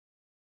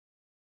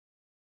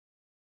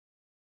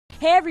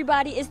Hey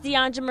everybody, it's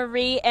Diandra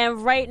Marie,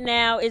 and right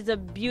now is a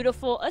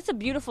beautiful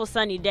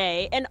sunny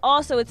day, and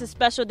also it's a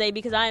special day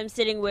because I am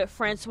sitting with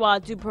Francois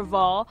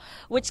Duperval,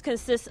 which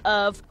consists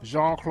of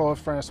Jean-Claude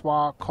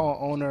Francois,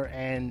 co-owner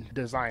and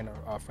designer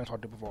of Francois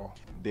Duperval.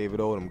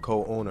 David Odom,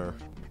 co-owner.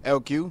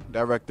 LQ,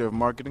 director of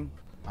marketing.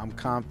 I'm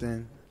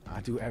Compton.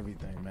 I do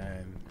everything,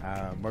 man.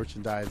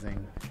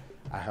 Merchandising.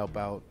 I help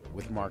out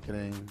with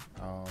marketing,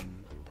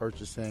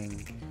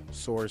 purchasing,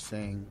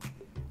 sourcing,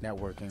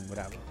 networking,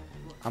 whatever.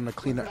 I'm the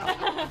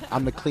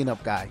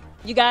cleanup guy.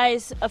 You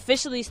guys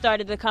officially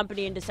started the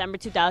company in December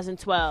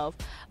 2012,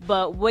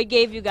 but what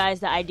gave you guys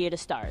the idea to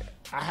start?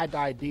 I had the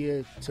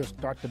idea to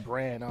start the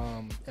brand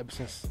ever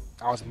since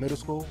I was in middle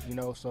school,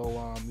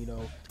 so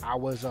I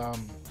was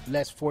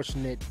less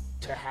fortunate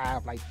to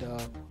have like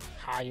the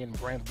high-end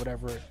brands,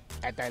 whatever,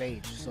 at that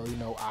age. So,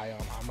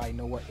 I'm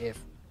like, if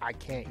I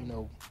can't,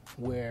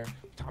 wear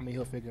Tommy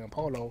Hilfiger and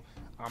Polo,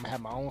 I'm gonna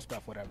have my own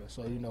stuff, whatever.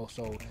 So,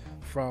 so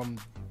from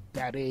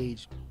that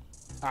age,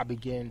 I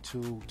began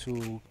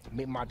to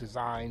make my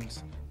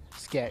designs,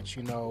 sketch,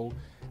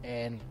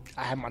 and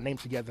I had my name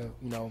together,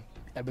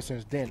 ever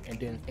since then. And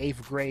then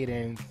 8th grade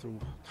and through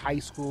high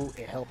school,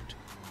 it helped,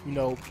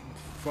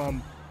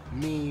 from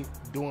me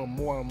doing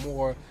more and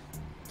more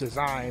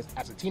designs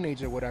as a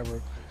teenager,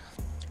 whatever.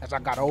 As I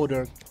got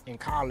older in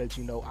college,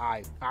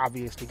 I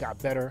obviously got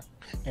better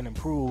and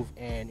improved,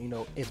 and,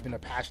 it's been a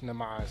passion of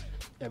mine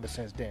ever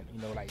since then,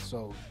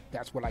 so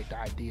that's where, the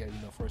idea,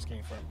 first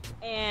came from.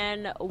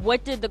 And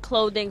what did the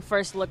clothing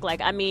first look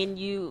like? I mean,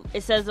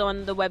 it says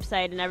on the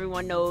website, and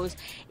everyone knows,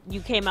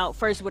 you came out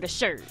first with a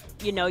shirt.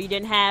 You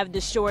didn't have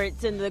the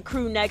shorts and the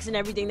crew necks and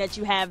everything that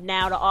you have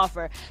now to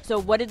offer. So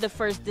what did the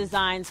first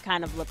designs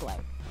kind of look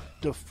like?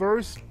 The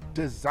first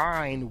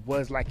design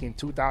was in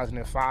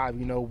 2005,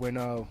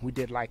 when we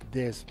did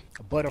this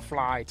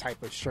butterfly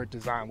type of shirt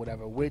design,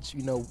 whatever, which,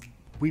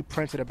 we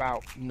printed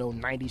about,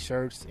 90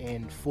 shirts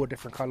in 4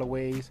 different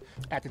colorways.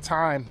 At the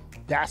time,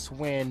 that's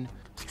when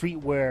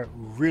streetwear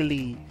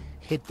really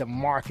hit the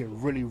market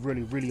really,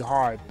 really, really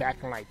hard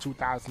back in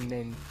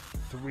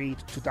 2003,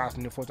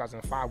 2004,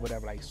 2005,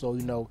 whatever.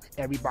 So,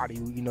 everybody,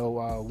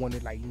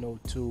 wanted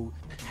to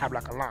have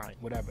a line,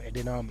 whatever. And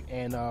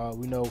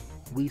then,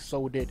 we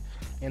sold it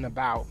in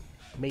about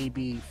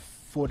maybe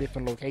 4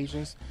 different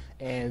locations,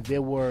 and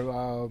there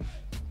were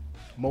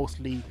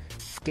mostly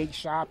skate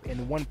shop,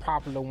 and one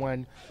popular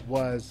one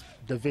was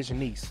the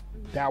Vision East.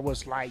 That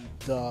was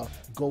the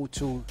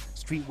go-to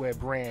streetwear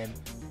brand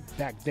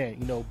back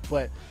then,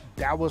 but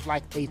that was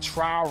a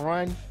trial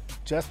run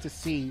just to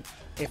see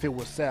if it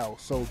would sell.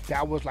 So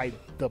that was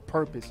the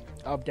purpose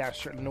of that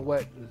shirt. You know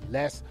what?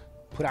 Let's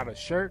put out a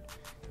shirt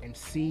and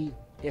see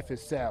if it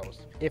sells.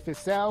 If it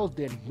sells,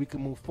 then we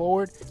can move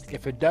forward.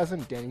 If it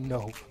doesn't, then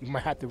we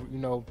might have to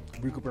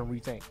regroup and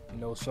rethink.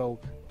 So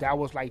that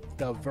was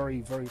the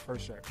very, very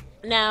first shirt.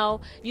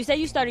 Now, you said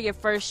you started your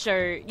first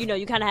shirt, you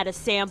kind of had a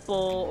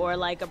sample or a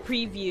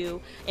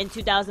preview in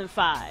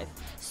 2005.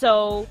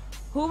 So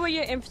who were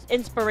your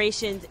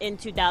inspirations in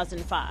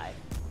 2005?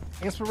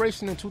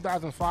 Inspiration in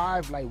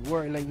 2005,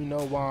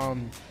 were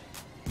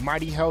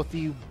Mighty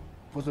Healthy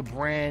was a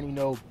brand,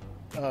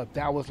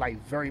 that was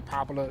very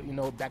popular,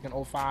 back in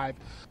 2005.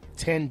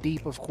 10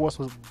 Deep, of course,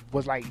 was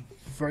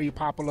very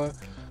popular.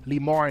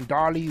 Lemar and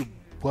Darley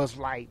was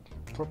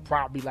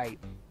probably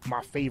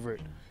my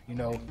favorite,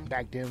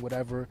 back then,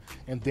 whatever.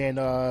 And then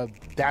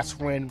that's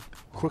when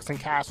Crooks and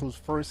Castles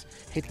first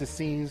hit the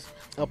scenes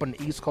up on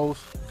the East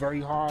Coast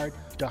very hard.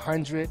 The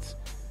Hundreds,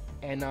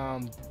 and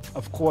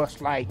of course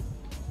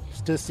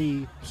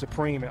Stussy,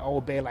 Supreme, and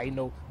Old Bay,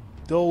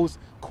 those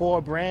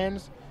core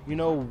brands,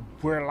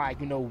 were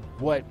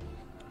what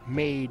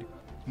made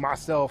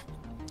myself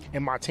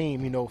and my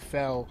team,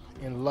 fell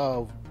in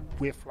love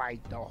with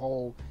the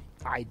whole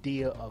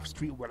idea of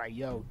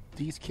streetwear.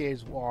 These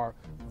kids are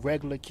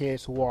regular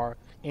kids who are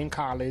in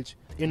college,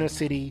 inner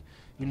city,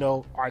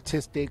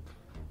 artistic,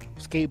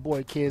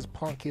 skateboard kids,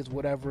 punk kids,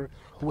 whatever,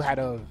 who had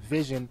a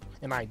vision,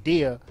 an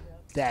idea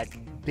that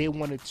they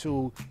wanted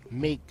to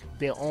make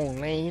their own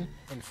lane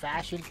in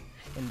fashion,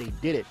 and they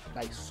did it.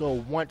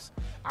 So once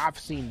I've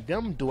seen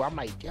them do it, I'm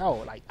I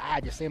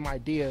had the same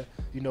idea,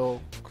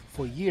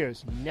 for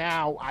years.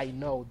 Now I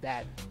know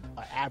that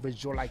an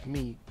average Joe like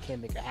me can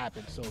make it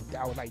happen. So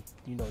that was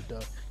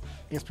the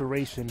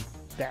inspiration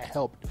that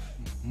helped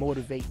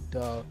motivate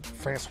the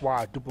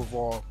Francois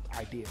Duperval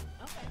idea.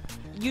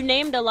 You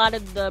named a lot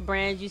of the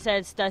brands. You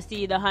said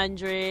Stussy, the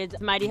Hundreds,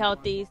 Mighty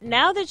Healthy.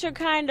 Now that you're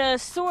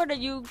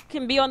you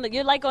can be on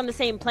the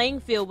same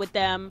playing field with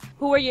them,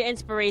 who are your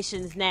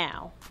inspirations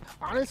now?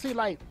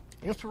 Honestly,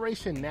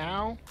 inspiration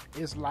now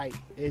is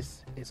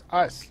it's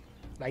us.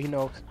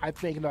 I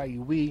think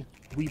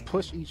we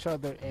push each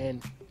other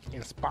and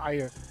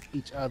inspire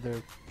each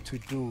other to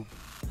do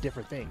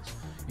different things.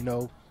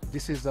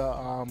 This is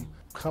a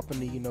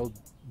company,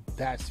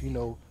 that's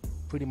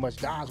pretty much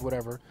does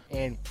whatever,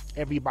 and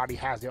everybody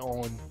has their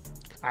own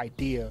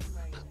idea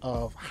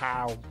of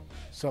how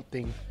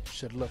something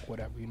should look,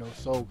 whatever.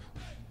 So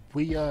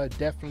we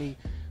definitely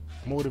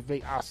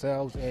motivate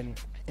ourselves and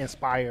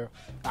inspire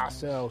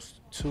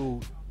ourselves to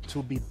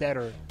be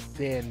better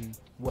than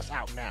what's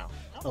out now.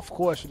 Of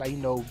course, like,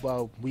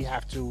 we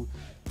have to,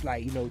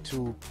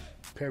 to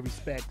pay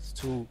respects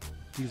to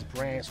these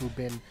brands who've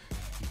been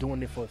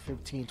doing it for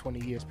 15,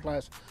 20 years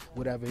plus,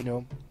 whatever.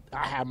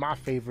 I have my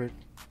favorite.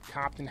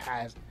 Compton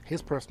has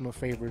his personal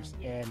favorites,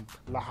 and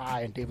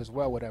Lahai and Dave as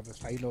well, whatever. It's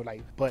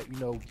but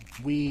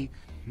we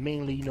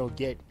mainly,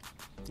 get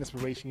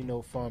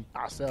inspiration, from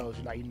ourselves,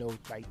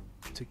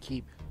 to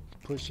keep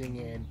pushing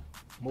and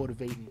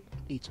motivating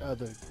each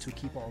other to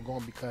keep on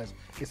going, because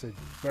it's a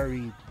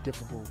very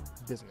difficult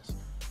business.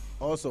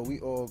 Also, we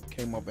all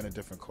came up in a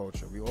different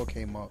culture. We all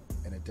came up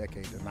in a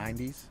decade, the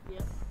 90s. Yeah.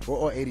 We're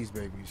all 80s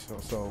babies.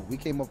 So we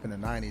came up in the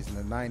 90s. In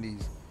the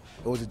 90s,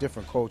 it was a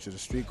different culture. The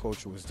street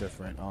culture was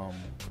different.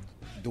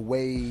 The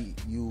way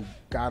you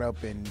got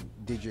up and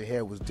did your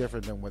hair was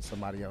different than what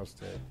somebody else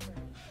did.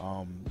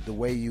 The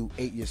way you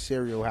ate your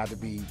cereal had to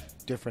be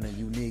different and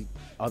unique,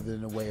 other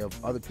than the way of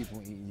other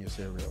people eating your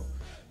cereal.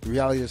 The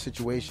reality of the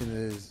situation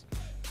is,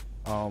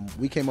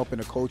 we came up in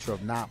a culture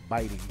of not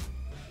biting,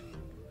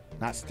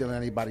 not stealing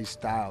anybody's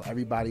style.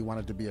 Everybody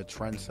wanted to be a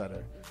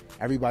trendsetter.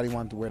 Everybody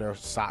wanted to wear their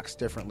socks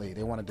differently.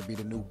 They wanted to be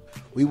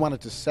we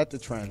wanted to set the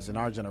trends in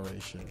our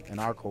generation, in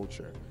our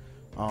culture.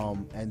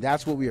 And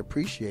that's what we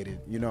appreciated.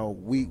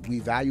 We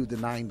valued the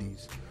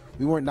 90s.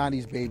 We weren't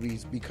 90s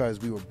babies because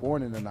we were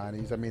born in the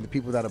 90s. I mean, the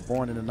people that are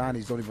born in the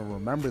 90s don't even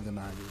remember the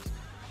 90s.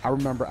 I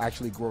remember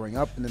actually growing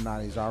up in the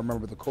 90s. I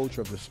remember the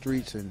culture of the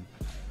streets and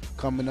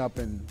coming up,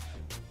 and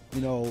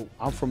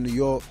I'm from New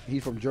York,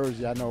 he's from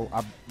Jersey. I know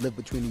I lived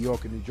between New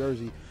York and New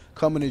Jersey.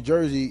 Coming to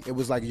Jersey, it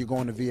was like you're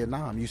going to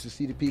Vietnam. You used to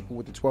see the people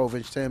with the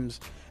 12-inch Timbs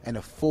and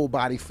the full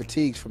body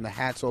fatigues from the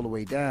hats all the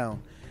way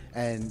down.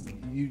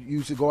 And you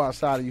used to go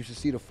outside and you used to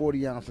see the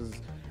 40 ounces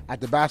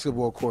at the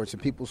basketball courts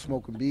and people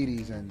smoking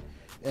beaties, and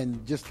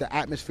just the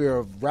atmosphere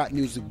of rap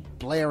music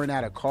blaring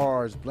out of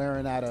cars,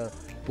 blaring out of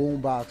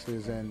boom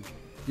boxes, and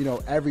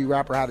every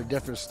rapper had a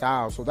different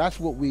style. So that's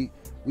what we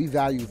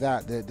value,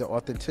 that the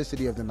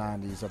authenticity of the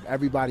 90s, of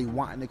everybody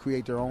wanting to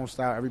create their own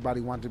style, everybody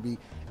wanting to be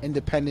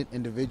independent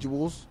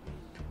individuals,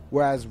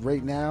 whereas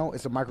right now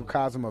it's a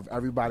microcosm of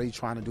everybody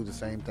trying to do the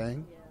same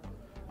thing.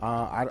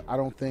 I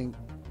don't think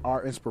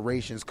our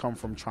inspirations come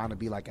from trying to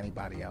be like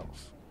anybody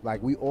else.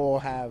 Like, we all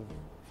have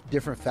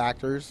different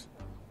factors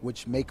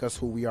which make us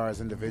who we are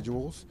as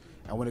individuals,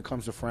 and when it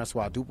comes to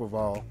Francois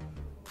Duperval,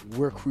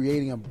 we're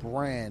creating a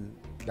brand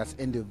that's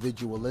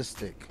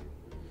individualistic,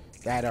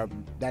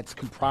 that's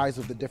comprised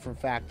of the different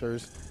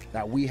factors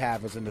that we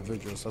have as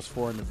individuals, us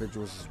four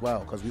individuals as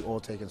well, because we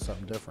all taking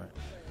something different.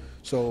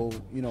 So,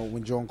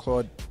 when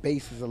Jean-Claude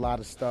bases a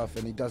lot of stuff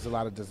and he does a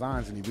lot of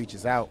designs and he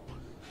reaches out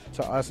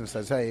to us and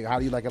says, hey, how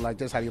do you like it like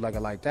this? How do you like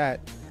it like that?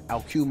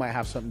 LQ might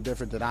have something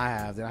different than I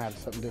have. Then I have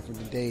something different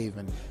than Dave,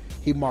 and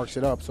he marks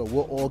it up. So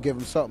we'll all give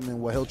him something,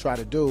 and what he'll try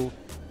to do,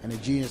 and the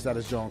genius that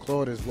is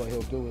Jean-Claude, is what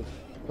he'll do is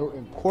he'll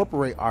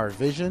incorporate our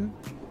vision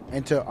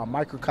into a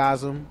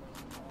microcosm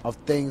of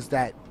things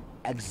that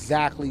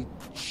exactly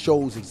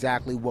shows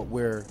exactly what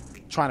we're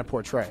trying to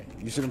portray.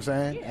 You see what I'm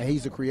saying? And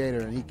he's a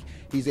creator, and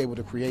he's able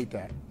to create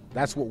that.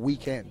 That's what we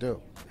can't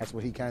do. That's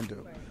what he can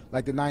do.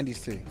 Like the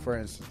 90s tee, for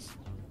instance.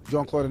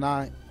 Jean-Claude and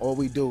I, all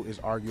we do is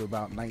argue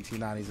about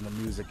 1990s and the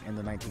music in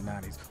the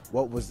 1990s.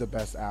 What was the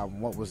best album?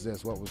 What was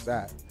this? What was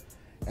that?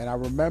 And I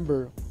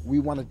remember we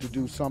wanted to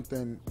do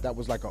something that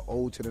was like an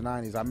ode to the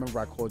 90s. I remember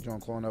I called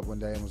Jean-Claude up one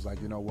day and was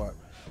like, you know what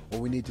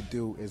we need to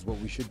do is, what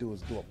we should do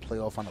is do a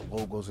playoff on the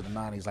logos of the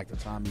 90s, like the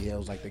Tommy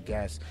Hills, like the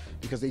Guess,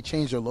 because they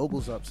changed their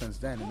logos up since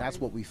then, and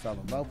that's what we fell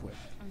in love with.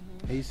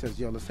 And he says,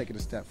 let's take it a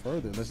step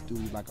further. Let's do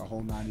like a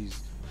whole 90s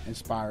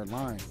inspired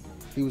line.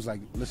 He was like,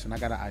 listen, I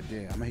got an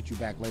idea. I'm gonna hit you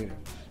back later.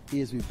 He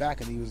hits me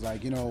back and he was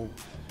like,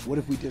 what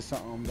if we did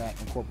something that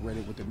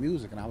incorporated with the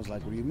music? And I was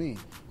like, what do you mean?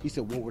 He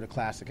said, what were the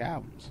classic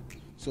albums?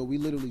 So we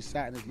literally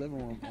sat in his living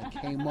room and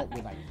came up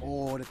with like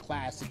all the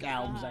classic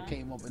albums that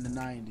came up in the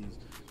 90s.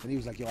 And he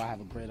was like, I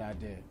have a great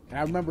idea. And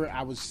I remember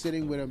I was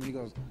sitting with him and he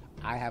goes,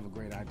 I have a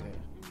great idea,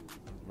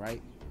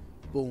 right?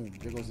 Boom,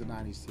 there goes the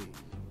 90s tee.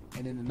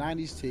 And in the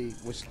 90s tee,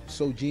 what's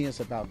so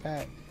genius about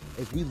that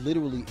is we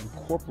literally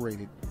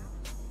incorporated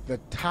the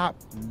top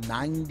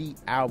 90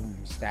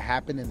 albums that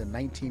happened in the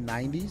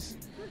 1990s.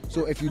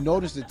 So if you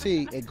notice the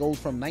tee, it goes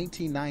from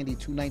 1990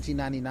 to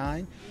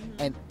 1999,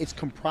 and it's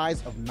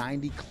comprised of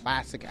 90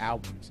 classic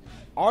albums,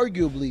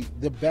 arguably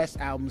the best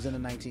albums in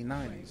the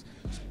 1990s.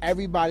 So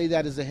everybody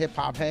that is a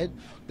hip-hop head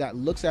that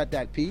looks at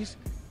that piece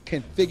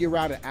can figure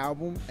out an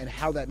album and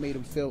how that made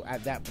them feel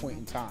at that point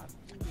in time.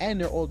 And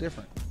they're all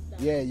different.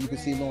 Yeah, you can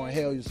see Lauryn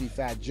Hill, you'll see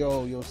Fat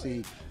Joe, you'll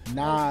see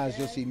Nas,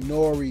 you'll see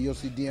Nori, you'll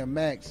see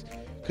DMX.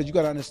 Because you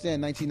got to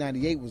understand,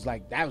 1998 was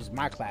like, that was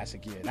my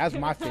classic year. That was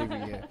my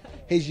favorite year.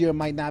 His year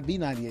might not be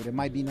 98. It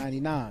might be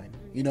 99,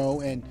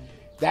 and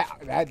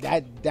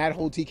that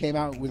whole tee came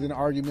out with an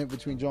argument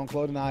between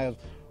Jean-Claude and I of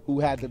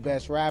who had the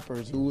best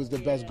rappers, who was the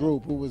best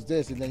group, who was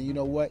this. And then you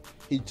know what?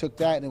 He took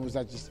that and it was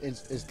like,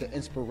 it's the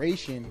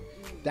inspiration.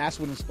 That's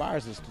what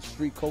inspires us, the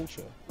street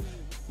culture.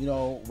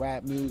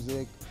 Rap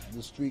music,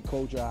 the street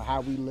culture,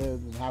 how we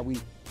lived and how we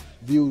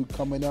viewed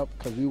coming up,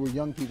 because we were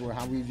young people, and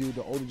how we viewed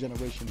the older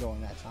generation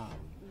during that time.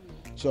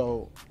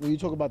 So when you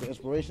talk about the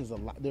inspirations,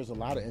 there's a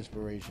lot of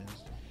inspirations,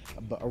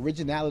 but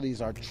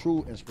originalities are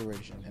true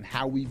inspiration and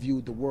how we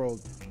viewed the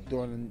world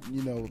during,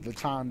 you know, the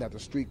time that the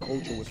street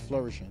culture was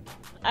flourishing.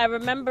 I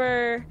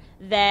remember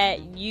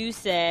that you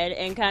said,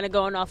 and kind of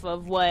going off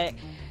of what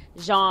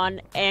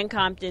Jean and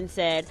Compton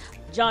said,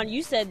 John,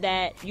 you said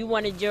that you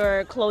wanted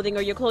your clothing,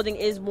 or your clothing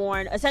is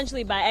worn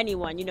essentially by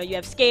anyone. You know, you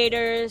have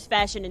skaters,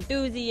 fashion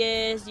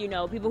enthusiasts, you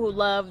know, people who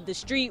love the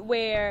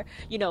streetwear,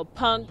 you know,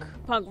 punk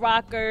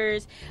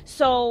rockers.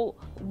 So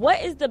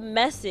what is the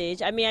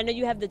message? I mean, I know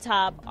you have the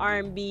top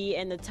R&B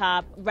and the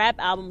top rap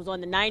albums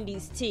on the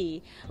 90s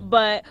tee,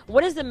 but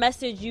what is the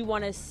message you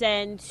want to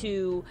send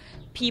to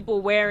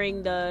people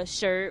wearing the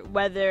shirt,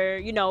 whether,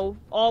 you know,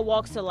 all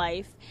walks of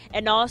life,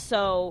 and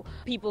also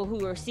people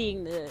who are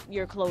seeing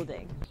your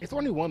clothing? It's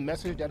only one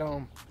message that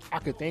I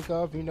could think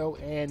of, you know,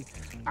 and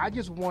I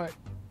just want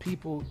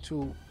people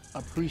to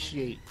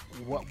appreciate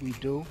what we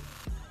do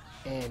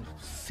and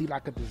see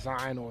like a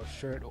design or a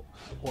shirt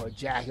or a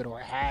jacket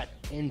or a hat,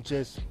 and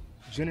just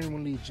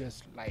genuinely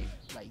just like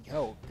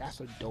yo,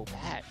 that's a dope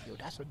hat, yo,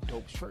 that's a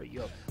dope shirt,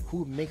 yo,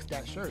 who makes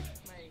that shirt,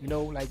 you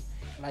know, like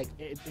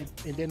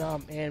and then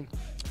and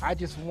I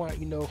just want,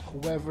 you know,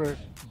 whoever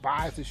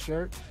buys the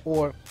shirt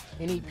or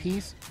any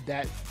piece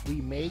that we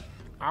make,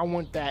 I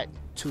want that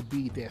to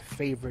be their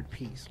favorite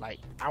piece. Like,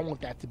 I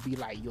want that to be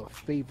like your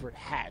favorite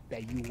hat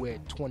that you wear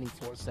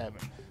 24/7,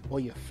 or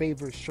your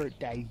favorite shirt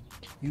that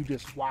you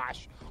just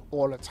wash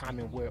all the time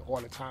and wear all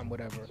the time,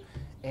 whatever.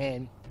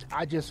 And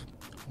I just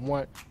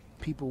want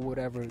people,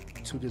 whatever,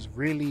 to just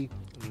really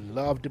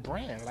love the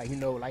brand. Like, you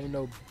know,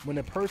 when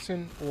a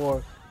person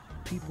or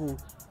people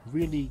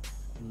really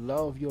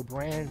love your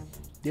brand,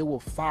 they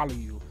will follow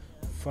you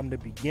from the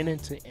beginning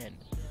to end.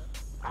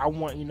 I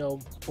want, you know,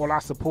 all our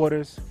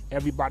supporters,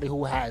 everybody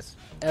who has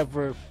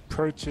ever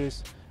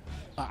purchased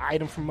an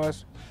item from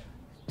us,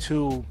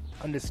 to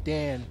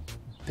understand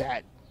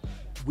that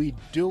we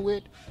do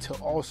it to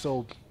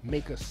also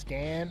make a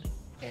stand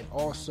and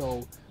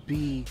also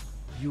be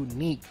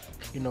unique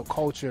in a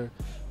culture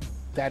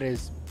that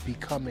is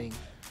becoming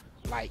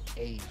like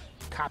a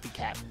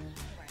copycat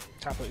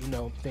type of, you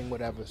know, thing,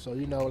 whatever. So,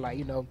 you know, like,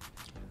 you know,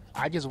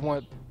 I just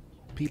want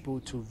people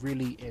to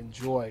really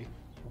enjoy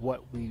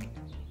what we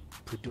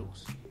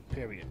produce,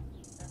 period.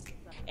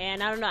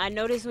 And I don't know, I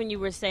noticed when you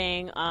were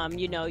saying,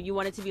 you know, you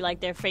want it to be like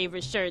their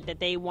favorite shirt that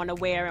they want to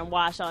wear and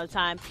wash all the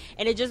time.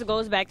 And it just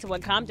goes back to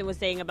what Compton was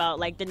saying about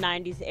like the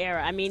 90s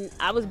era. I mean,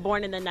 I was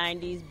born in the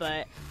 90s,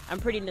 but I'm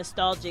pretty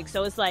nostalgic.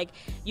 So it's like,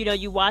 you know,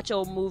 you watch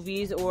old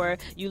movies or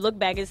you look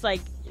back, it's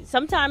like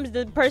sometimes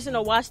the person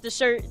will wash the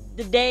shirt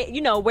the day,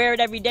 you know, wear it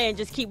every day and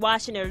just keep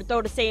washing it, or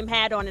throw the same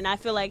hat on. And I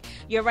feel like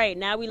you're right.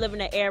 Now we live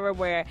in an era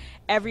where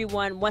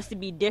everyone wants to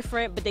be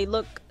different, but they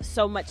look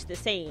so much the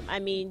same. I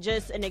mean,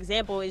 just an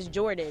example is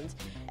Jordans.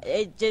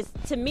 It just,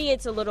 to me,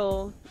 it's a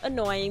little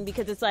annoying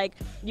because it's like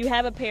you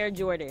have a pair of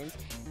Jordans.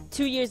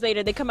 2 years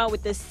later, they come out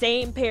with the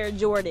same pair of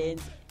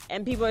Jordans,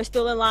 and people are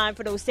still in line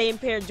for those same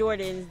pair of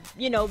Jordans.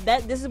 You know,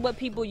 this is what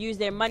people use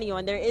their money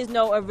on. There is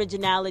no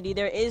originality.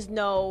 There is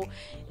no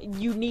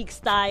unique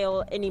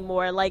style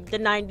anymore like the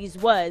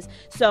 90s was.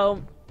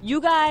 So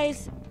you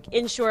guys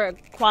ensure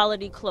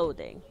quality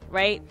clothing,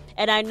 right?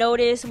 And I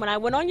noticed when I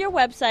went on your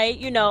website,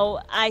 you know,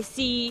 I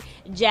see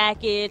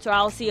jackets or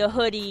I'll see a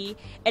hoodie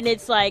and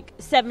it's like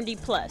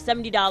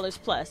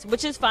 $70 plus,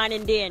 which is fine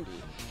and dandy.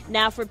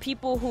 Now for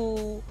people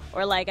who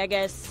are like, I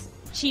guess,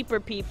 cheaper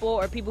people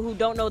or people who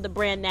don't know the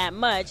brand that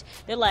much,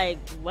 they're like,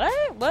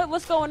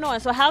 what's going on?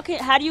 So how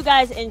do you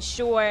guys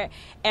ensure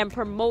and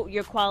promote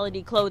your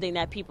quality clothing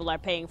that people are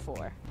paying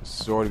for?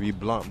 Sorry to be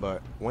blunt,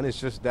 but when it's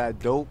just that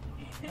dope,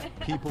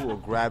 people will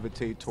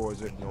gravitate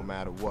towards it no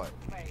matter what.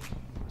 Right.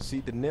 See,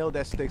 the nail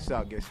that sticks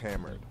out gets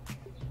hammered.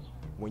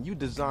 When you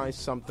design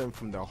something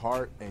from the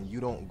heart and you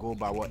don't go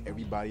by what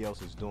everybody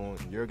else is doing,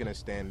 you're gonna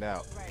stand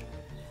out. Right.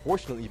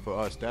 Fortunately for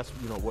us, that's,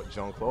 you know, what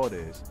Jean-Claude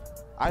is.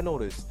 I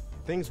noticed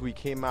things we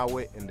came out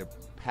with in the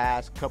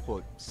past couple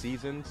of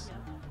seasons.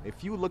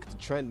 If you look at the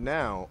trend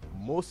now,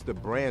 most of the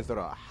brands that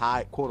are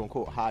high, quote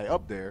unquote, high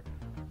up there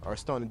are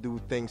starting to do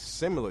things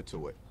similar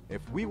to it.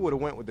 If we would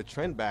have went with the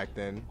trend back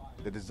then,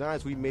 the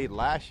designs we made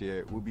last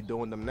year, we'll be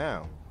doing them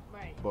now.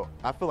 Right. But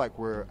I feel like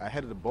we're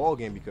ahead of the ball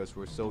game because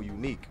we're so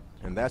unique.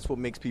 And that's what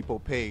makes people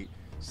pay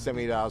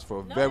 $70 for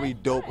a very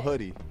dope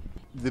hoodie.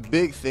 The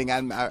big thing,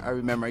 I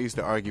remember I used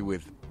to argue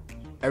with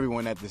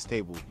everyone at this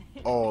table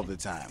all the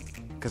time.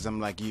 Because I'm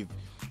like,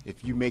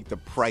 if you make the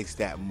price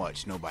that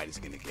much, nobody's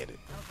going to get it.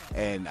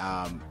 Okay.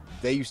 And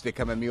they used to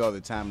come at me all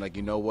the time like,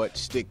 you know what,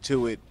 stick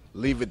to it,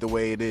 leave it the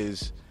way it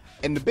is.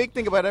 And the big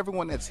thing about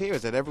everyone that's here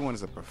is that everyone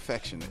is a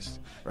perfectionist,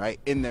 right,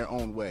 in their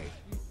own way.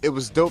 It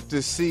was dope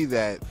to see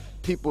that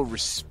people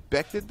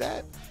respected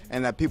that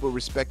and that people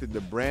respected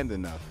the brand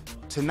enough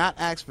to not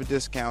ask for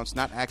discounts,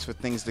 not ask for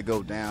things to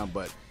go down,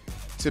 but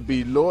to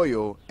be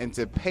loyal and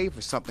to pay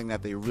for something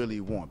that they really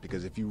want.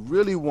 Because if you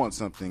really want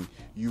something,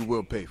 you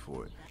will pay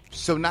for it.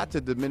 So not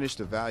to diminish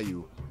the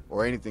value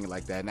or anything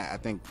like that. And I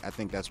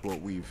think that's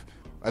what we've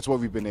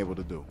been able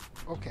to do.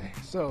 Okay,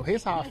 so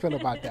here's how I feel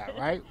about that,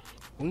 right?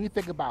 When you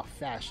think about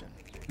fashion,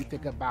 you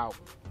think about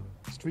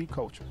street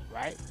culture,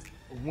 right?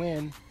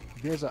 When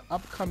there's an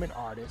upcoming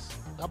artist,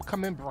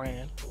 upcoming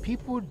brand,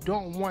 people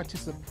don't want to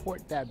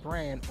support that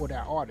brand or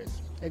that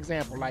artist.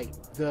 Example, like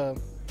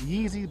the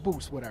Yeezy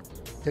boots, whatever,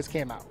 just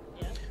came out.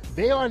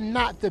 They are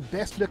not the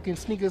best looking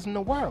sneakers in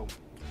the world,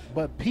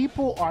 but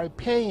people are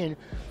paying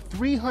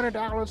 $300,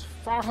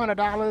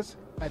 $500,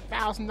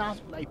 $1,000.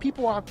 Like,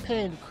 people are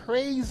paying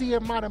crazy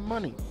amount of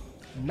money,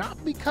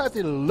 not because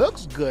it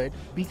looks good,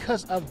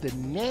 because of the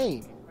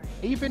name.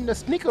 Even the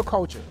sneaker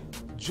culture,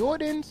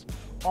 Jordans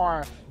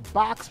are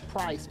box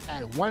price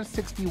at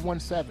 $160,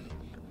 $170.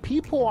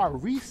 People are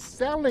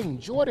reselling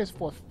Jordans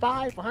for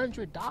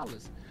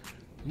 $500,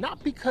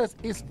 not because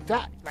it's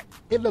that, like,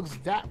 it looks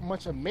that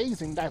much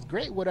amazing. That's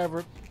great,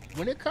 whatever.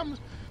 When it comes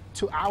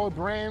to our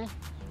brand,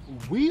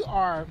 we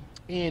are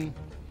in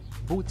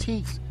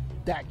boutiques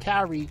that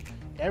carry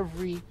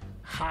every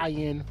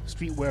high-end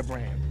streetwear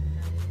brand.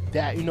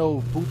 That,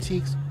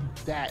 boutiques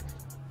that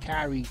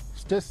carry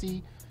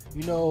Stussy,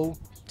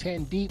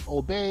 10 Deep,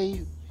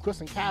 Obey,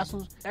 Crystal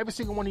Castles, every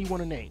single one you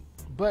want to name.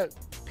 But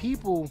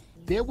people,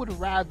 they would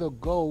rather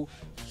go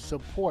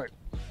support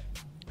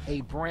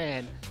a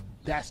brand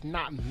that's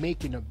not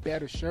making a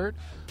better shirt,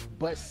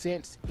 but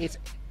since it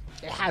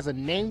has a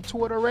name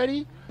to it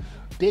already,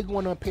 they're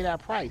going to pay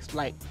that price.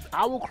 Like,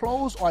 our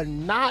clothes are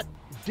not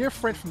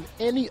different from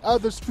any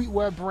other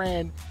streetwear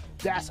brand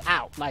that's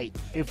out. Like,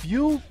 if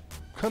you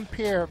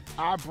compare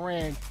our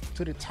brand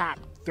to the top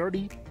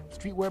 30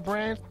 streetwear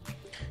brands,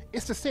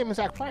 it's the same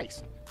exact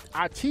price.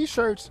 Our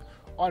t-shirts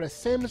are the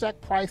same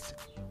exact price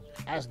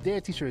as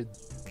their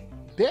t-shirts.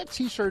 Their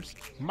t-shirts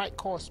might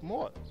cost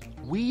more.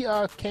 We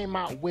came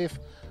out with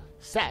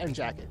satin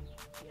jacket.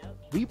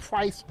 We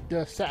priced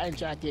the satin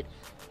jacket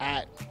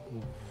at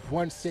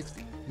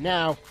 $160.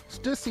 Now,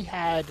 Stussy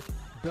had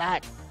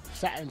black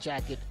satin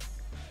jacket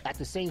at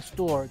the same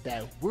store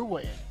that we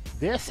were in.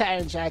 Their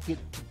satin jacket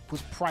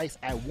was priced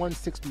at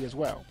 $160 as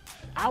well.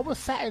 Our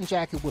satin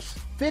jacket was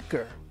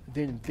thicker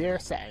than their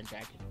satin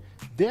jacket.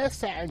 Their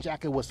satin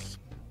jacket was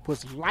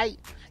light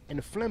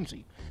and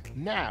flimsy.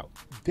 Now,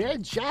 their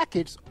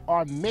jackets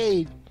are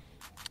made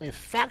in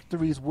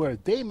factories where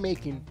they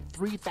making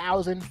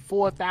 3,000,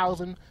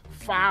 4,000,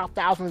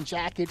 5,000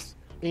 jackets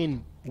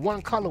in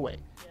one colorway.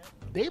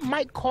 They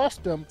might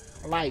cost them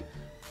like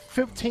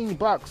 $15,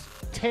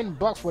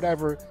 $10,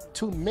 whatever,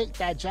 to make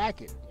that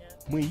jacket.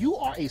 When you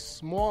are a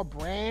small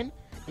brand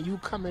and you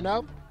coming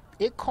up,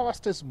 it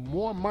costs us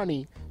more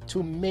money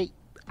to make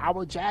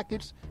our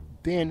jackets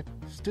than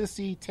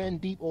Stussy, 10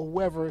 Deep, or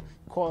whoever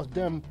cost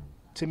them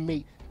to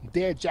make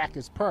their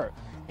jackets per.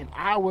 And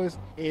ours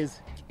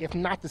is, if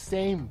not the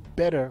same,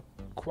 better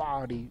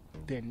quality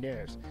than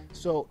theirs.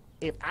 So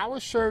if our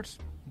shirts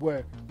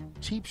were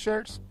cheap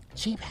shirts,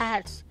 cheap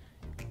hats,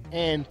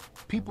 and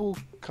people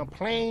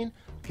complain,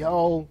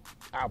 yo,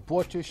 I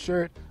bought your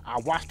shirt, I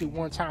washed it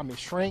one time, it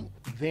shrank,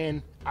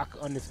 then I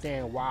can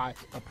understand why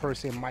a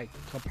person might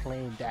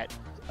complain that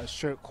a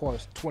shirt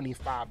costs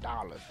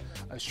 $25,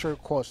 a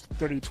shirt costs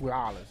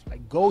 $32.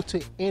 Like, go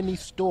to any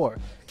store.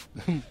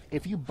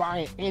 If you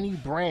buy any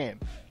brand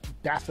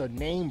that's a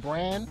name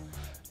brand,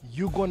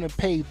 you're going to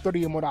pay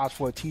 $30 or more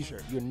for a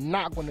t-shirt. You're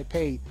not going to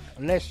pay,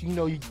 unless you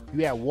at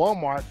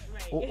Walmart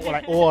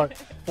or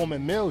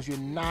Foreman Mills, you're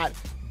not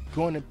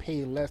going to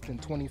pay less than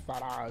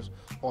 $25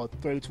 or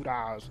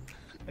 $32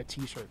 a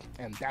t-shirt,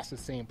 and that's the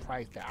same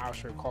price that our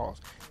shirt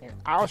costs. And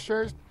our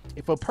shirts,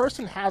 if a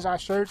person has our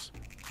shirts,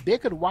 they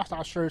could wash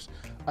our shirts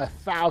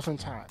 1,000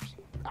 times.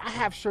 I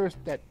have shirts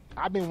that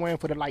I've been wearing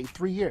for like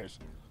 3 years.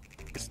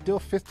 It still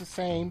fits the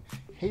same.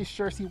 His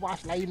shirts he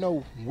washed,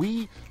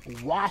 we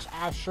wash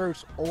our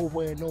shirts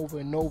over and over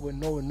and over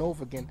and over and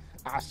over again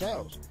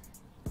ourselves,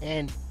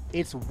 and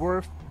it's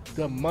worth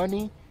the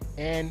money.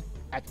 And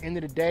at the end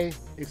of the day,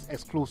 it's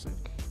exclusive.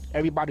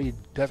 Everybody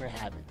doesn't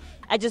have it.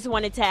 I just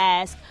wanted to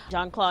ask,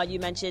 Jean-Claude, you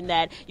mentioned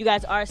that you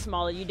guys are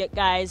smaller. You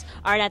guys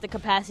aren't at the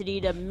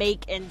capacity to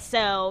make and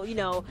sell,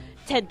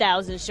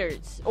 10,000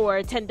 shirts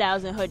or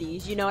 10,000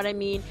 hoodies. You know what I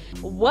mean?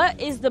 What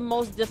is the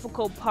most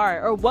difficult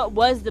part, or what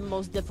was the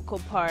most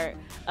difficult part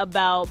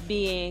about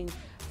being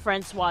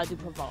Francois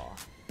Duperval?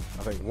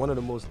 I think one of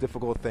the most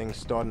difficult things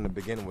starting in the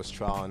beginning was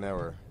trial and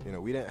error.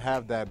 We didn't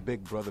have that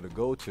big brother to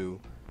go to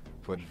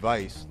for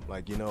advice,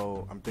 like,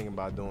 I'm thinking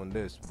about doing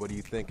this, what do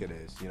you think it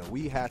is?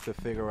 We had to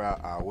figure out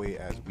our way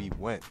as we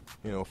went.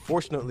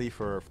 Fortunately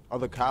for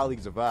other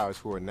colleagues of ours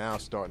who are now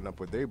starting up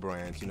with their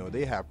brands,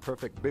 they have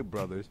perfect big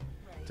brothers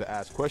to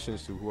ask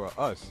questions to, who are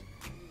us.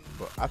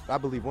 But I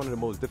believe one of the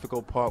most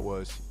difficult part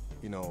was,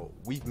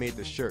 we've made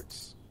the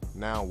shirts,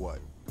 now what?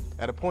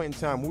 At a point in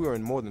time, we were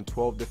in more than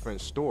 12 different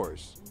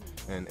stores,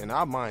 and in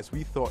our minds,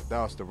 we thought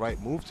that was the right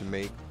move to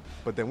make.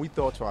 But then we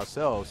thought to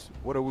ourselves,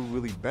 what are we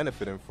really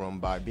benefiting from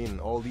by being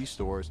in all these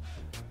stores,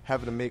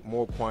 having to make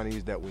more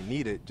quantities that we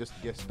needed just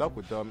to get stuck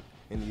with them,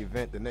 in the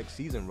event the next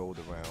season rolled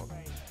around.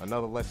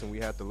 Another lesson we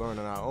had to learn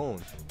on our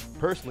own.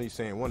 Personally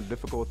saying, one of the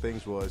difficult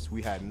things was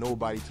we had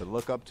nobody to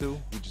look up to.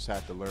 We just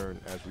had to learn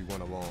as we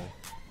went along.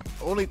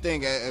 Only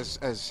thing as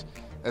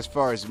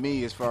far as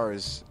me, as far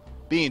as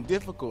being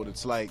difficult,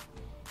 it's like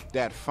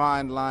that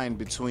fine line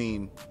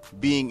between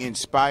being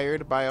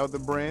inspired by other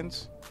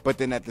brands, but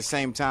then at the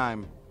same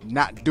time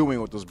not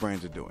doing what those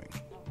brands are doing,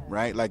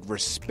 right? Like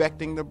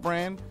respecting the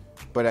brand,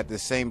 but at the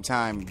same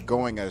time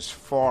going as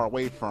far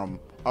away from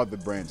other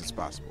brands as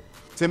possible.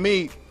 To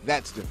me,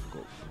 that's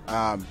difficult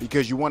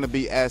because you want to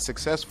be as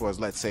successful as,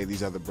 let's say,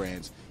 these other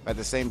brands. But at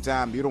the same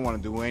time, you don't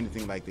want to do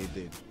anything like they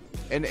did.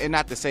 And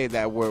not to say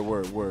that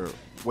we're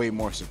way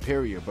more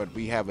superior, but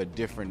we have a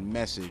different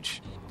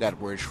message that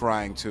we're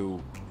trying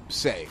to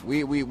say.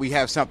 We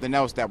have something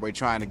else that we're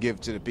trying to give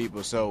to the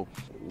people, so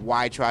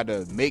why try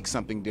to make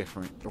something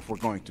different if we're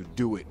going to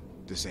do it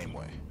the same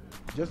way?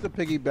 Just to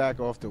piggyback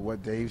off to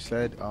what Dave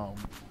said,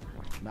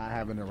 not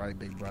having the right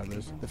big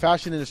brothers. The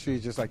fashion industry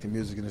is just like the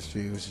music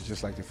industry. It was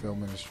just like the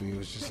film industry. It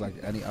was just like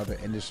any other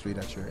industry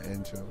that you're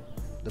into.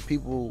 The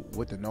people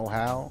with the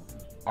know-how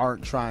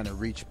aren't trying to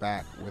reach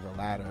back with a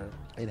ladder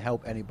and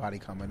help anybody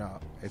coming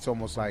up. It's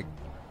almost like,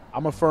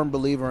 I'm a firm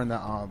believer in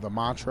the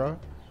mantra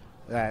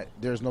that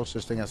there's no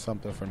such thing as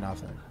something for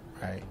nothing,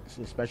 right?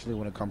 Especially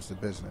when it comes to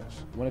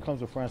business. When it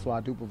comes to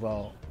Francois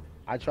Duperval,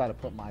 I try to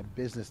put my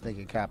business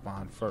thinking cap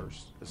on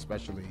first,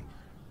 especially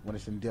when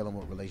it's in dealing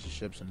with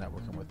relationships and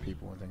networking with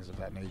people and things of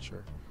that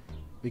nature.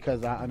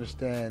 Because I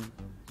understand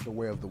the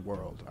way of the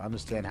world. I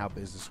understand how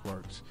business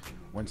works.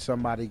 When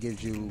somebody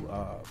gives you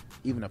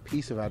even a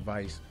piece of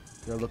advice,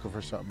 they're looking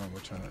for something in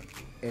return.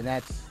 And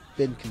that's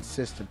been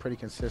consistent, pretty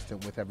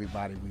consistent with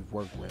everybody we've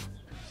worked with.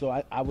 So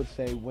I would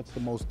say what's the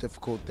most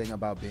difficult thing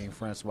about being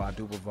Francois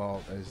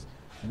Duperval is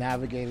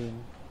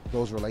navigating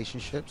those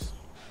relationships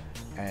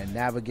and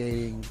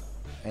navigating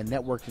and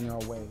networking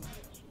our way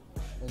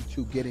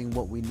into getting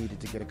what we needed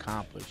to get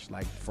accomplished.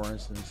 Like, for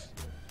instance,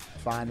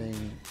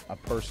 finding a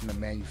person to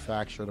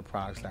manufacture the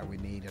products that we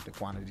need at the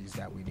quantities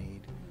that we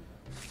need,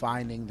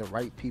 finding the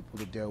right people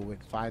to deal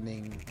with,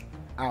 finding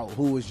out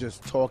who is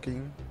just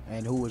talking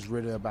and who is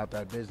really about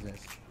that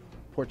business,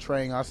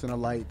 portraying us in a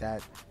light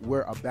that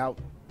we're about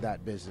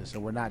that business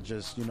and we're not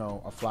just,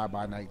 a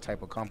fly-by-night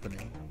type of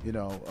company.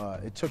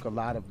 It took a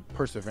lot of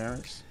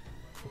perseverance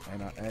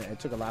and it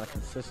took a lot of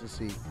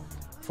consistency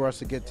for us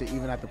to get to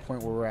even at the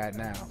point where we're at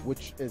now,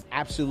 which is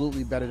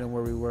absolutely better than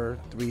where we were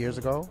 3 years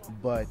ago,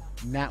 but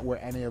not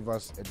where any of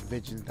us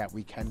envisioned that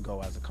we can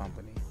go as a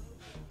company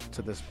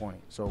to this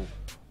point. So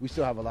we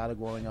still have a lot of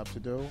growing up to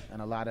do,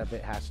 and a lot of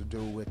it has to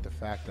do with the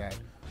fact that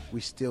we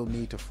still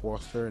need to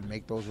foster and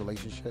make those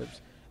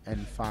relationships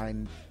and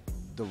find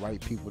the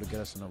right people to get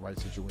us in the right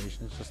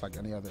situations, just like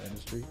any other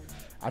industry.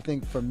 I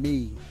think for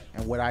me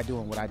and what I do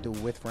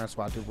with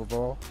Francois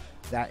Duperval,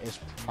 that is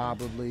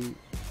probably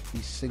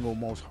the single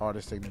most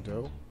hardest thing to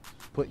do.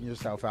 Putting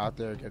yourself out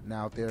there, getting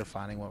out there,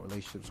 finding what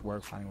relationships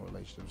work, finding what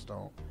relationships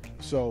don't.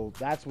 So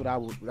that's what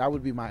that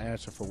would be my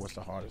answer for what's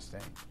the hardest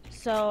thing.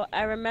 So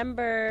I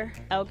remember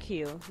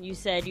LQ, you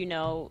said,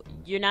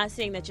 you're not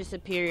saying that you're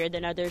superior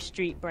than other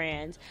street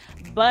brands,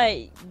 but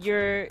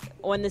you're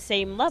on the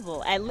same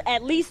level,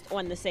 at least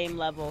on the same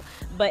level.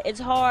 But it's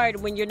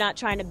hard when you're not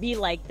trying to be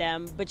like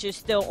them, but you're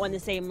still on the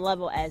same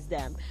level as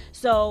them.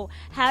 So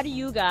how do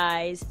you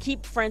guys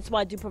keep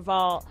Francois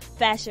Duperval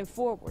fashion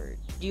forward?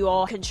 Do you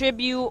all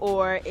contribute,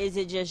 or is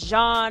it just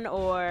Jean,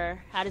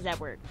 or how does that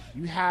work?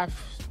 You have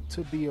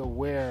to be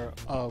aware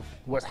of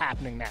what's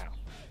happening now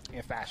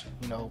in fashion,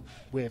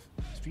 with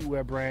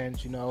streetwear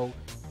brands,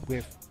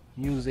 with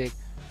music,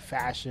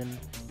 fashion,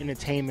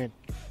 entertainment.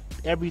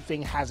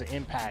 Everything has an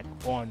impact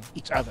on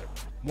each other.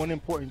 One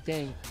important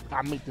thing,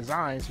 I make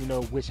designs,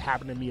 which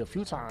happened to me a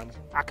few times.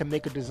 I can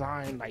make a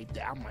design like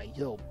that. I'm like,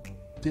 yo,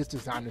 this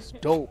design is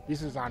dope. This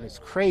design is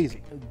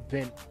crazy.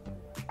 Then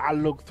I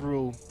look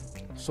through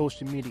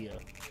social media,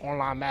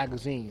 online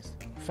magazines,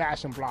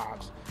 fashion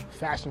blogs,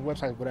 fashion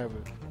websites, whatever.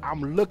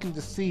 I'm looking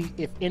to see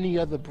if any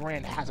other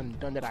brand hasn't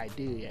done that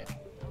idea yet.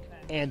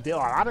 And there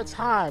are a lot of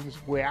times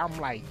where I'm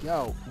like,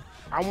 yo,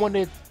 I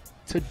wanted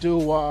to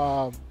do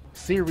a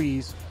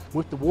series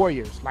with the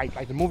Warriors,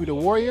 like the movie The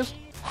Warriors.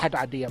 I had the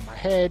idea in my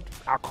head.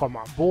 I called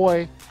my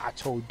boy. I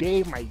told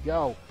Dave, like,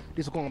 yo,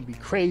 this is going to be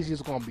crazy.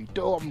 It's going to be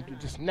dope. I'm going to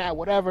do this and that,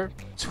 whatever.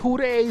 2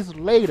 days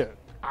later,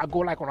 I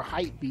go on a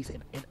hype beast,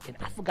 and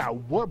I forgot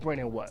what brand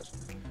it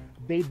was.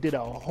 They did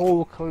a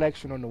whole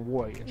collection on the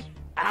Warriors.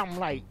 I'm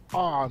like,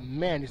 oh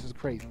man, this is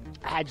crazy.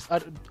 I had this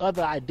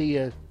other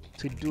idea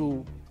to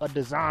do a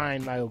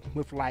design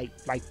with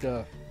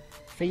the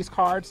face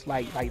cards,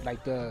 like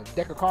the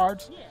deck of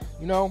cards,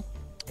 and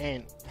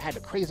I had the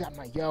crazy. I'm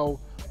like, yo,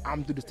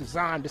 I'm gonna do this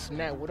design, this and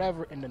that,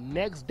 whatever. And the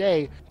next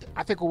day,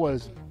 I think it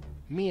was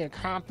me and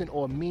Compton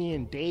or me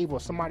and Dave or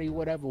somebody,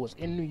 whatever, was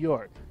in New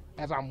York.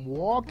 As I'm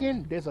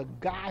walking, there's a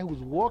guy who was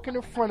walking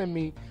in front of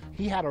me.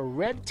 He had a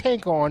red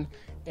tank on,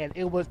 and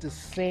it was the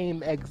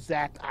same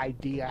exact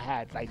idea I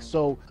had.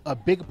 So a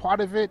big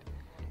part of it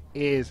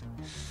is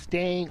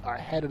staying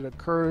ahead of the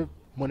curve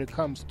when it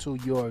comes to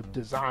your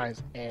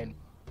designs and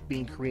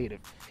being creative.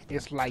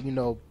 It's like,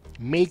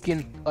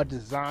 making a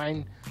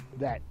design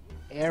that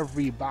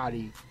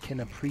everybody can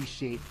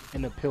appreciate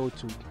and appeal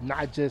to,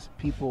 not just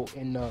people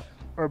in the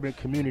urban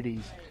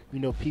communities,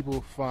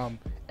 people from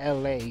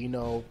LA,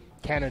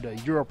 Canada,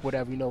 Europe,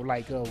 whatever,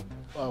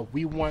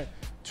 we want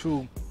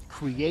to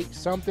create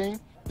something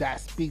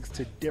that speaks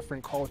to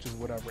different cultures,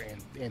 whatever,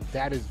 and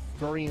that is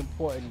very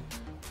important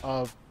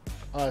of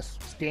us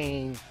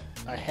staying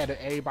ahead of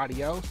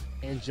everybody else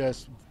and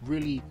just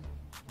really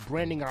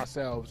branding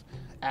ourselves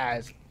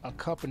as a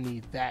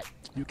company that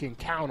you can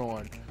count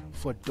on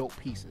for dope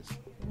pieces.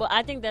 Well,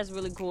 I think that's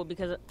really cool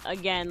because,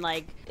 again,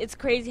 it's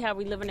crazy how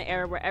we live in an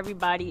era where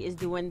everybody is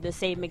doing the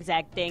same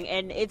exact thing,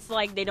 and it's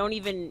like they don't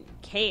even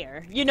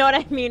care. You know what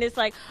I mean? It's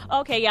like,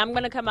 okay, yeah, I'm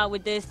going to come out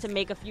with this to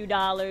make a few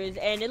dollars,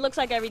 and it looks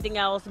like everything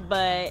else,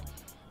 but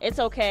it's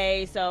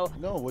okay, so...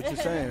 No, what you're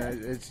saying,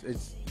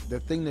 it's the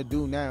thing to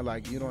do now,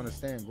 you don't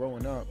understand,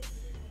 growing up,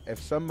 if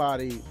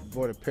somebody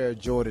brought a pair of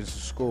Jordans to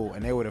school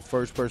and they were the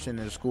first person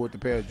in the school with the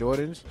pair of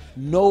Jordans,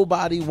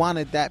 nobody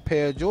wanted that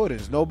pair of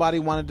Jordans. Nobody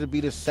wanted to be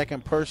the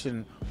second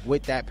person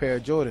with that pair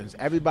of Jordans.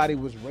 Everybody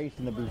was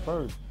racing to be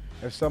first.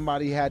 If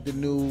somebody had the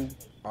new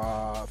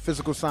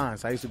physical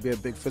science, I used to be a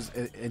big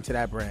into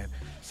that brand.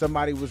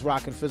 Somebody was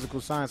rocking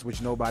physical science,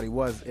 which nobody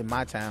was in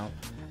my town.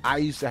 I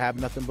used to have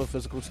nothing but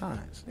physical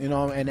science,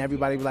 and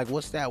everybody be like,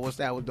 what's that? What's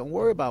that? Well, don't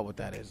worry about what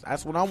that is.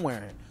 That's what I'm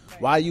wearing.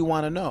 Why you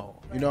want to know?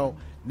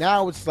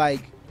 Now it's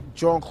like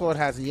Jean Claude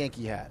has a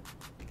Yankee hat.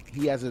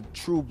 He has a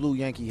true blue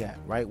Yankee hat,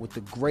 right, with the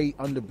gray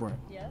underbrim.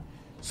 Yeah.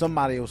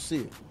 Somebody will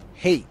see it.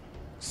 Hate.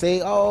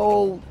 Say,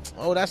 oh,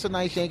 that's a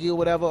nice Yankee or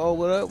whatever.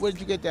 Oh, where'd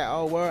you get that?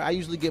 Oh, well, I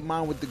usually get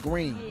mine with the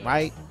green,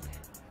 right?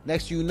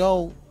 Next you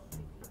know,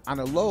 on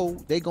the low,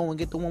 they go and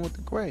get the one with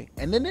the gray.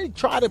 And then they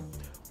try to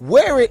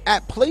wear it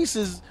at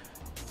places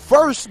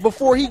first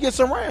before he gets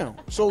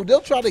around. So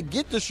they'll try to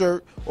get the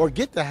shirt or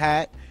get the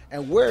hat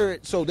and wear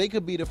it so they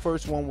could be the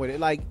first one with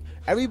it.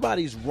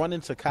 Everybody's running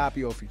to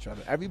copy off each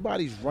other.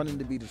 Everybody's running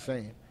to be the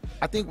same.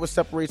 I think what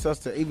separates us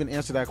to even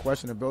answer that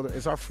question and build it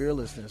is our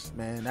fearlessness,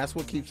 man. That's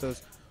what keeps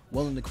us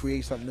willing to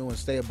create something new and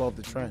stay above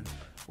the trend.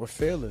 We're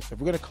fearless. If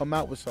we're going to come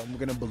out with something,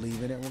 we're going to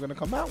believe in it, and we're going to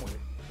come out with it.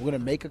 We're going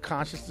to make a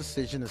conscious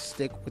decision to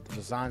stick with the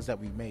designs that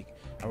we make,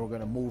 and we're going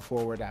to move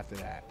forward after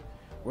that.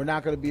 We're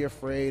not going to be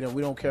afraid, and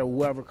we don't care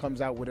whoever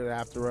comes out with it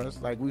after us.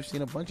 We've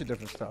seen a bunch of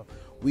different stuff.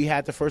 We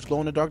had the first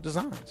glow-in-the-dark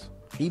designs.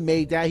 He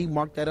made that. He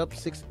marked that up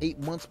 6-8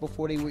 months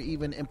before they were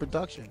even in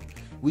production.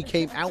 We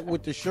came out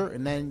with the shirt,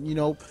 and then,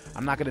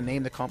 I'm not going to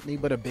name the company,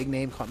 but a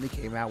big-name company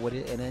came out with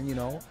it, and then,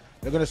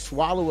 they're going to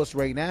swallow us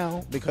right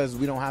now because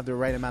we don't have the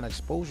right amount of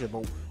exposure.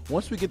 But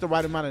once we get the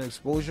right amount of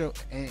exposure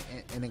and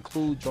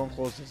include Jean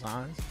Claude's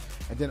designs,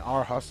 and then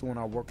our hustle and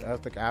our work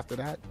ethic after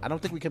that, I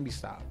don't think we can be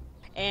stopped.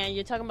 And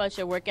you're talking about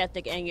your work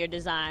ethic and your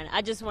design.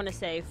 I just want to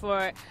say,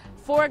 for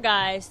four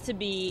guys to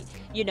be,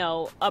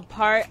 a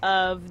part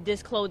of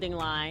this clothing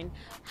line,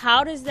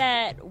 how does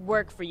that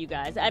work for you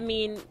guys? I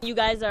mean, you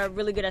guys are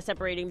really good at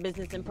separating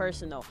business and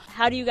personal.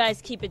 How do you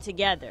guys keep it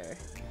together?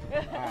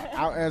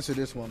 I'll answer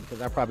this one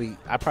because I probably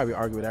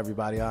argue with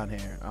everybody on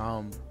here.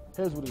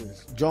 Here's what it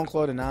is. Jean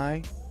Claude and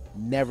I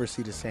never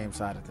see the same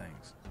side of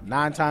things.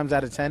 9 times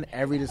out of 10,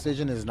 every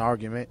decision is an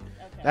argument.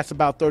 Okay. That's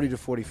about 30 to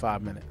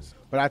 45 minutes.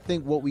 But I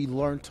think what we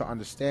learn to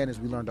understand is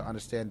we learn to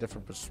understand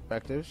different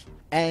perspectives,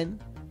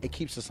 and it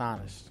keeps us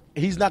honest.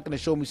 He's not going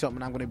to show me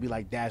something I'm going to be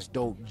like, that's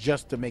dope,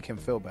 just to make him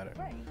feel better.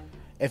 Right.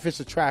 If it's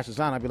a trash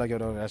design, I'll be like, yo,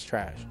 no, that's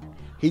trash.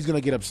 He's going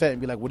to get upset and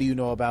be like, what do you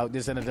know about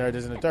this and the third,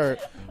 this and the third?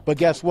 But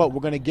guess what?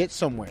 We're going to get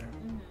somewhere.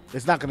 Mm-hmm.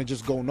 It's not going to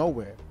just go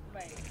nowhere.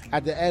 Right.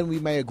 At the end, we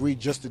may agree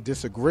just to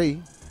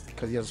disagree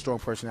because he has a strong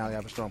personality, I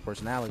have a strong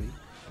personality.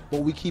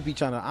 But we keep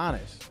each other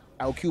honest.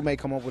 LQ may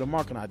come up with a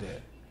marketing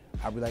idea.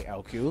 I'll be like,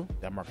 LQ,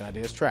 that marketing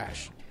idea is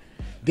trash.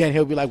 Then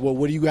he'll be like, well,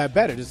 what do you got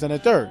better? This and the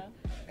third.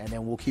 And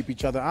then we'll keep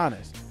each other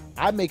honest.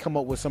 I may come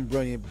up with some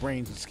brilliant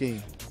brains and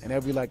scheme. And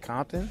they'll be like,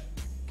 Compton,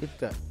 get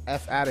the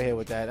F out of here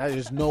with that.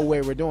 There's no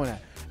way we're doing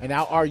that. And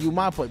I'll argue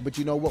my point. But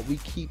you know what? We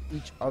keep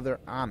each other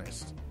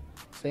honest.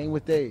 Same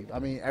with Dave. I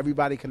mean,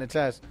 everybody can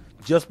attest.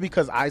 Just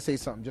because I say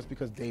something, just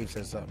because Dave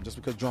says something, just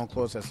because Jean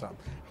Claude says something,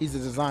 he's a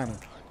designer.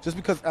 Just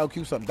because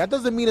LQ something, that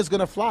doesn't mean it's going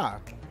to fly.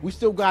 We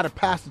still got to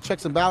pass the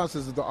checks and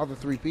balances of the other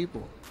 3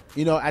 people.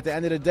 At the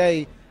end of the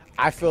day,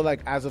 I feel like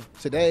as of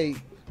today,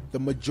 the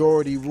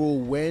majority rule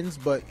wins,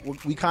 but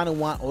we kind of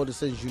want all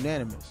decisions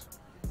unanimous.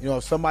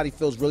 If somebody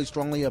feels really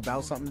strongly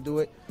about something to do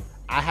it,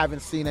 I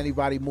haven't seen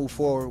anybody move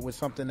forward with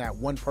something that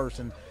one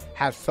person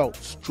has felt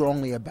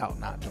strongly about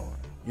not doing.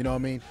 You know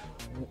what I mean?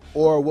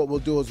 Or what we'll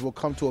do is we'll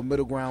come to a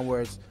middle ground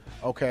where it's,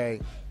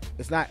 okay,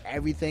 it's not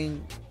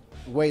everything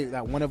the way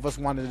that one of us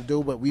wanted to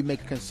do, but we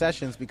make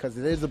concessions because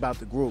it is about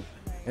the group.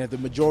 And if the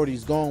majority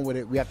is going with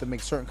it, we have to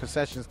make certain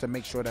concessions to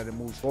make sure that it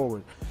moves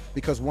forward.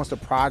 Because once the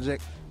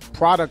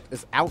product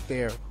is out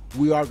there,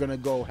 we are going to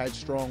go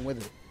headstrong with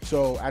it.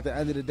 So at the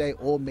end of the day,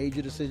 all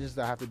major decisions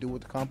that have to do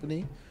with the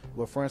company,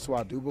 with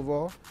Francois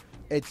Duperval,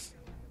 it's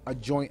a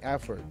joint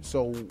effort.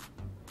 So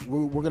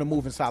we're going to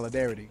move in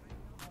solidarity.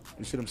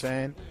 You see what I'm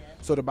saying?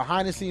 So the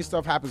behind the scenes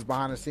stuff happens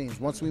behind the scenes.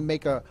 Once we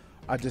make a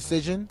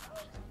decision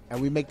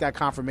and we make that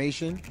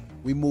confirmation,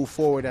 we move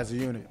forward as a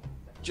unit.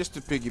 Just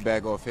to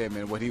piggyback off him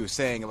and what he was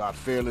saying about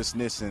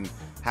fearlessness and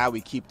how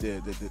we keep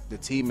the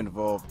team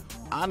involved,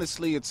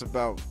 honestly, it's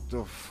about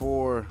the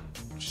 4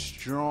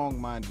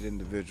 strong-minded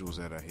individuals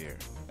that are here.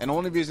 And the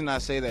only reason I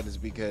say that is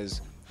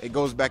because it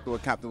goes back to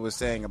what Compton was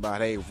saying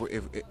about, hey,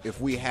 if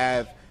we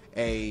have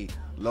a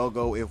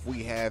logo, if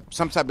we have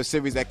some type of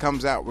series that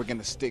comes out, we're going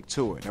to stick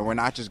to it. And we're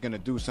not just going to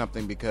do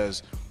something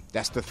because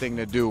that's the thing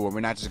to do, or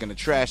we're not just going to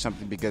trash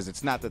something because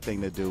it's not the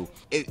thing to do.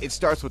 It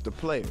starts with the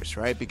players,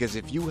 right? Because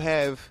if you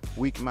have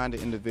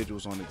weak-minded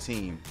individuals on the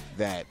team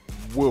that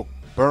will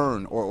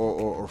burn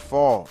or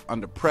fall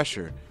under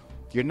pressure,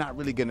 you're not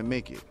really going to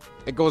make it.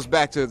 It goes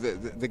back to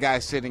the guy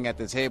sitting at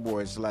the table.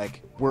 It's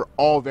like we're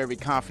all very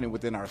confident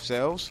within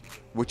ourselves,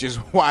 which is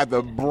why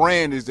the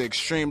brand is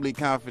extremely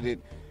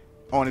confident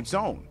on its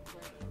own.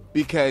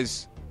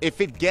 Because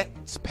if it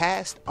gets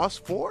past us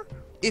 4,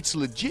 it's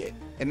legit.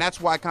 And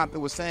that's why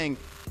Compton was saying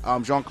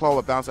Jean-Claude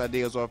will bounce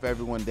ideas off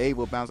everyone, Dave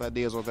will bounce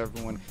ideas off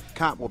everyone,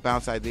 Comp will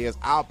bounce ideas,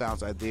 I'll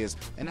bounce ideas.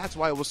 And that's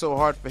why it was so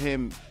hard for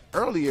him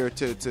earlier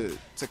to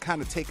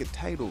kind of take a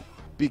title,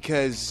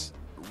 because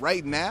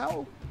right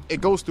now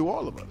it goes through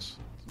all of us.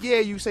 Yeah,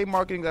 you say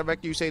marketing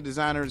director, you say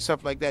designer and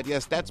stuff like that.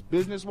 Yes, that's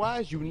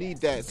business-wise. You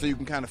need that so you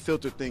can kind of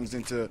filter things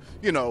into,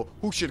 you know,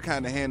 who should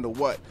kind of handle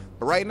what.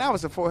 But right now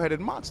it's a 4-headed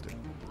monster.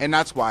 And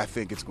that's why I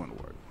think it's going to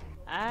work.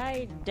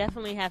 I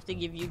definitely have to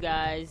give you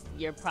guys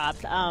your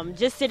props.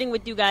 Just sitting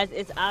with you guys,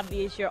 it's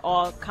obvious you're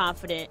all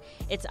confident.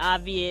 It's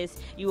obvious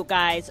you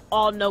guys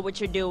all know what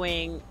you're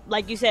doing.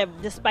 Like you said,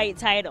 despite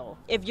title,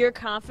 if you're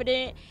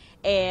confident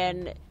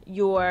and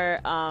you're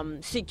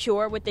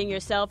secure within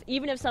yourself,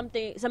 even if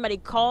somebody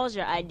calls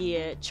your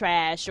idea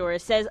trash or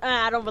says,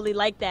 I don't really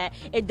like that,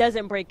 it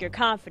doesn't break your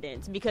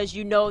confidence, because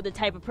you know the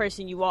type of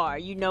person you are.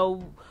 You know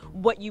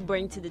what you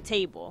bring to the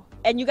table.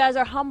 And you guys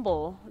are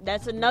humble.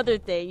 That's another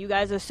thing. You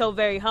guys are so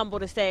very humble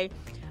to say,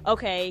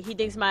 okay, he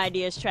thinks my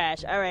idea is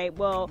trash. All right,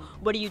 well,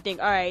 what do you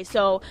think? All right,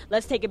 so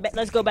let's take it back.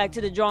 Let's go back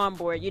to the drawing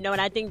board, you know. And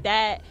I think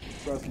that,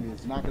 Trust me,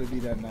 it's not going to be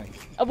that nice.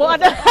 Well,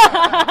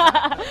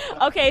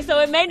 okay,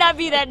 so it may not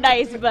be that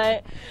nice,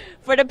 but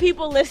for the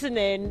people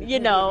listening, you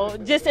know,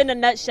 just in a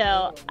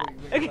nutshell.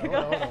 Hold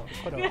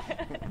on.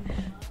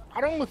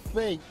 I don't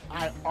think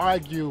I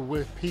argue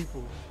with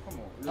people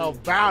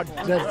about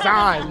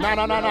design.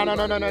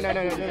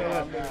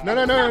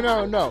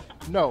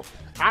 No.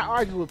 I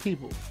argue with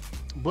people.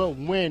 But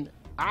when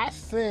I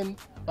send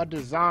a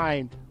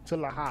design to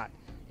Lahat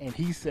and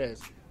he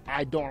says,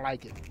 I don't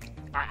like it,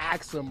 I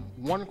ask him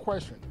one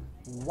question: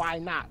 why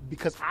not?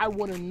 Because I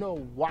want to know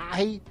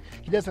why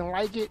he doesn't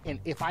like it and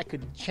if I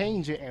could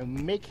change it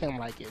and make him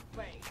like it.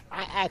 Right.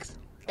 I ask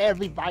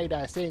everybody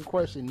that same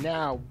question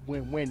now.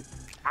 When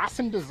I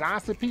send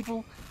designs to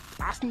people,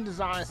 I send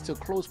designs to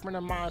close friends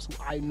of mine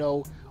who I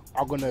know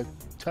are going to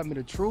tell me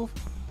the truth.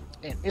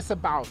 And it's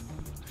about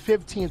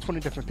 15, 20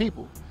 different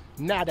people.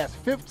 Now that's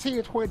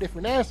 15, 20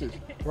 different answers,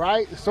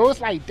 right? So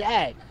it's like,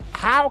 dad,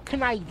 how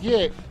can I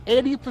get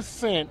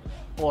 80%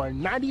 or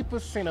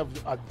 90%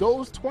 of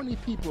those 20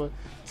 people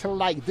to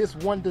like this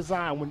one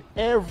design when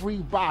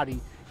everybody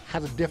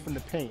has a different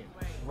opinion,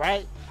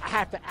 right? I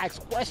have to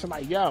ask questions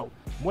like, yo,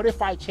 what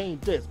if I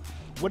change this?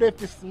 What if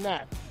this and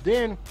that?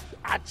 Then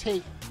I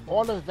take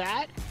all of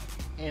that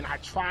and I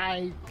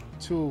try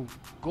to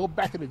go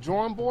back to the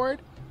drawing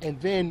board.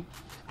 And then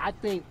I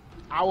think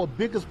our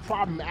biggest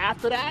problem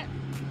after that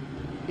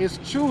is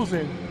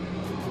choosing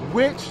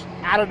which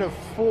out of the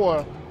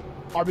 4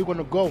 are we going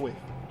to go with.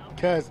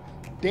 Because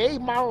they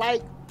might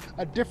like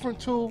a different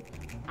tool,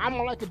 I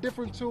might like a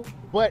different tool,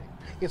 but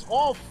it's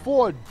all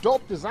 4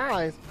 dope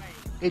designs.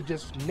 It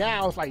just,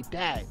 now it's like,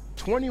 dad,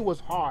 20 was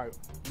hard.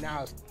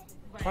 Now it's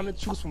trying to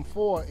choose from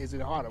 4, is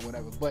it hard or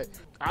whatever. But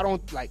I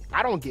don't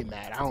get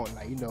mad. I don't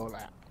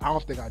I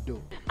don't think I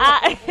do.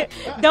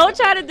 Don't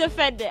try to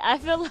defend it. I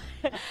feel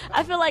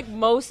like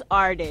most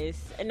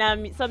artists,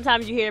 and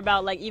sometimes you hear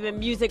about like even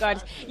music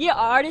artists. Yeah,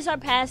 artists are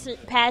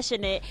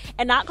passionate,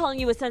 and not calling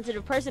you a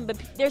sensitive person, but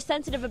they're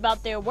sensitive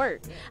about their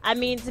work. I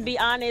mean, to be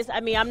honest,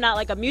 I'm not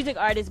like a music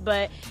artist,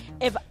 but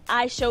if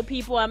I show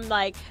people, I'm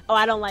like, oh,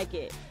 I don't like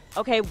it.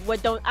 Okay,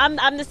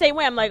 I'm the same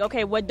way. I'm like,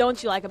 okay, what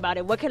don't you like about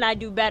it? What can I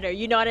do better?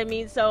 You know what I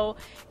mean? So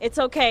it's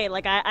okay.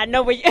 Like I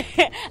know where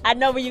I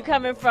know where you're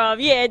coming from.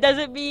 Yeah, it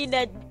doesn't mean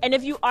that. And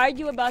if you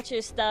argue about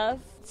your stuff,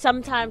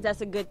 sometimes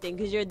that's a good thing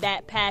because you're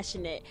that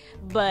passionate.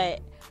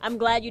 But I'm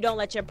glad you don't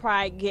let your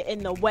pride get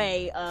in the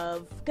way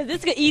of, because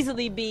this could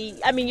easily be,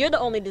 I mean, you're the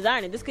only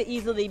designer. This could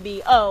easily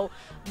be, oh,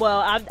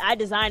 well, I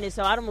designed it,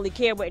 so I don't really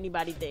care what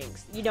anybody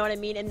thinks. You know what I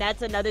mean? And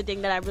that's another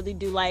thing that I really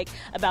do like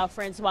about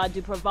Francois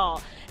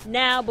Duperval.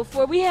 Now,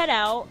 before we head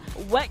out,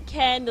 what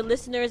can the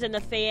listeners and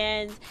the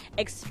fans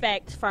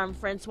expect from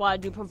Francois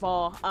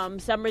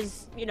Duperval?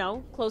 Summer's,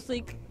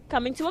 closely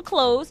coming to a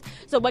close.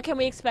 So what can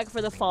we expect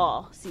for the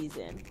fall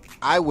season?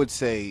 I would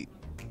say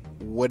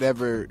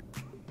whatever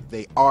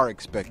they are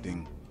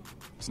expecting,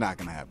 it's not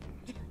going to happen.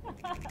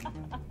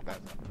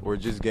 We're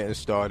just getting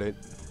started.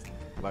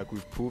 Like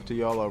we've proved to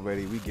y'all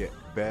already, we get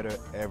better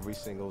every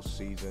single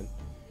season.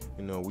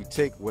 You know, we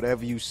take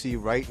whatever you see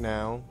right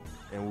now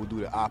and we'll do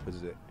the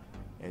opposite.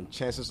 And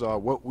chances are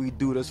what we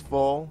do this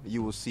fall,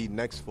 you will see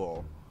next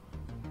fall.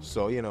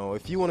 So, you know,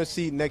 if you want to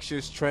see next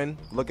year's trend,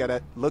 look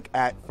at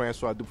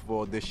Francois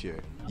Duperval this year.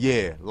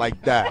 Yeah,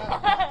 like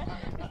that.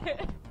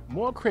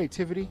 More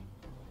creativity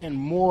and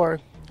more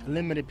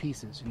limited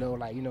pieces,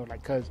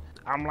 cause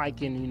I'm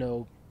liking,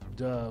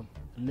 the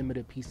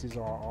limited pieces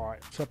are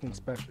something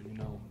special,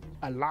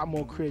 a lot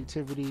more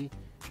creativity,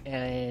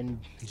 and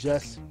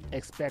just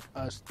expect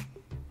us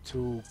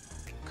to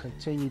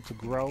continue to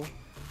grow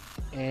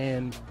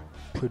and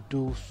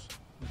produce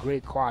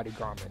great quality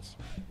garments.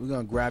 We're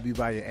gonna grab you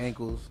by your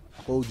ankles,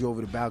 hold you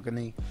over the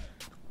balcony,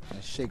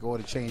 and shake all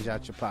the change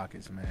out your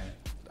pockets, man.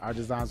 Our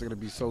designs are gonna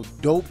be so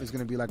dope, it's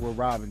gonna be like we're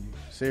robbing you.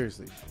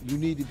 Seriously. You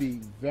need to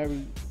be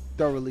very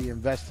thoroughly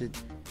invested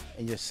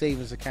in your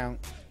savings account,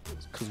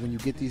 because when you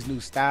get these new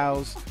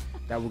styles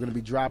that we're gonna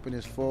be dropping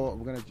this fall,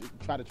 we're gonna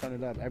try to turn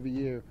it up. Every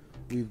year,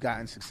 we've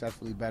gotten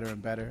successfully better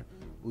and better.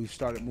 We've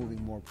started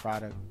moving more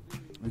product.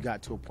 We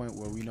got to a point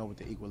where we know what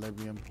the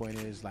equilibrium point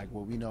is, like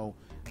where we know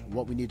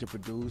what we need to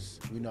produce,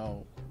 we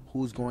know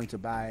who's going to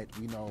buy it,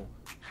 we know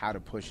how to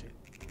push it.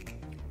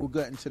 We're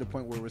getting to the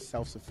point where we're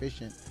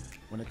self-sufficient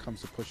when it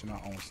comes to pushing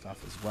our own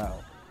stuff as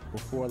well.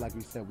 Before, like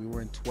we said, we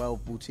were in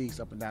 12 boutiques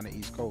up and down the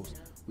East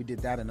Coast. We did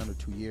that in under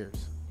 2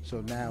 years.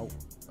 So now,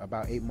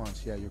 about 8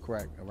 months, yeah, you're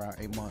correct, around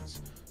 8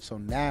 months. So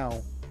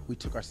now, we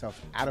took ourselves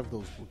out of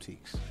those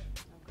boutiques.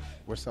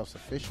 We're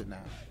self-sufficient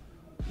now.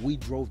 We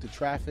drove the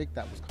traffic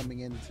that was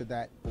coming into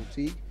that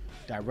boutique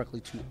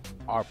directly to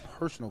our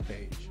personal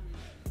page.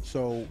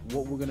 So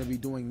what we're gonna be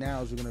doing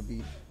now is we're gonna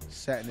be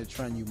setting the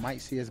trend. You might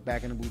see us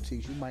back in the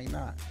boutiques, you might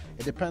not.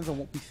 It depends on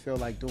what we feel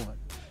like doing.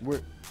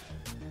 We're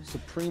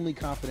supremely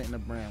confident in the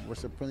brand. We're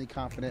supremely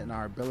confident in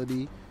our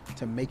ability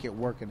to make it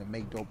work and to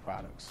make dope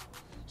products.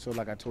 So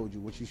like I told you,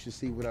 what you should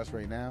see with us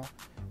right now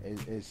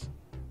is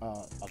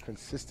a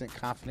consistent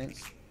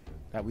confidence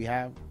that we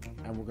have,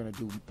 and we're gonna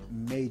do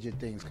major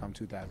things come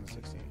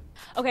 2016.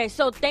 Okay,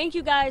 so thank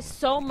you guys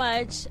so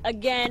much.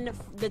 Again,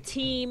 the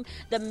team,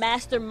 the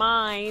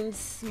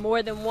Masterminds,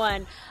 more than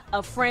one,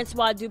 of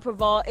Francois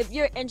Duperval. If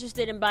you're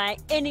interested in buying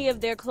any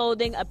of their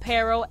clothing,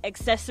 apparel,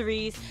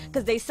 accessories,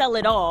 because they sell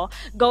it all,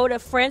 go to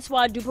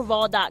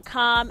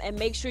francoisduperval.com and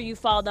make sure you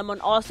follow them on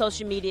all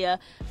social media,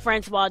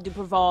 Francois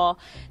Duperval.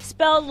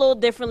 Spelled a little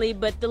differently,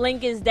 but the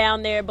link is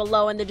down there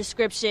below in the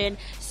description.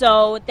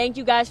 So thank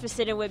you guys for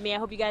sitting with me. I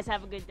hope you guys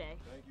have a good day.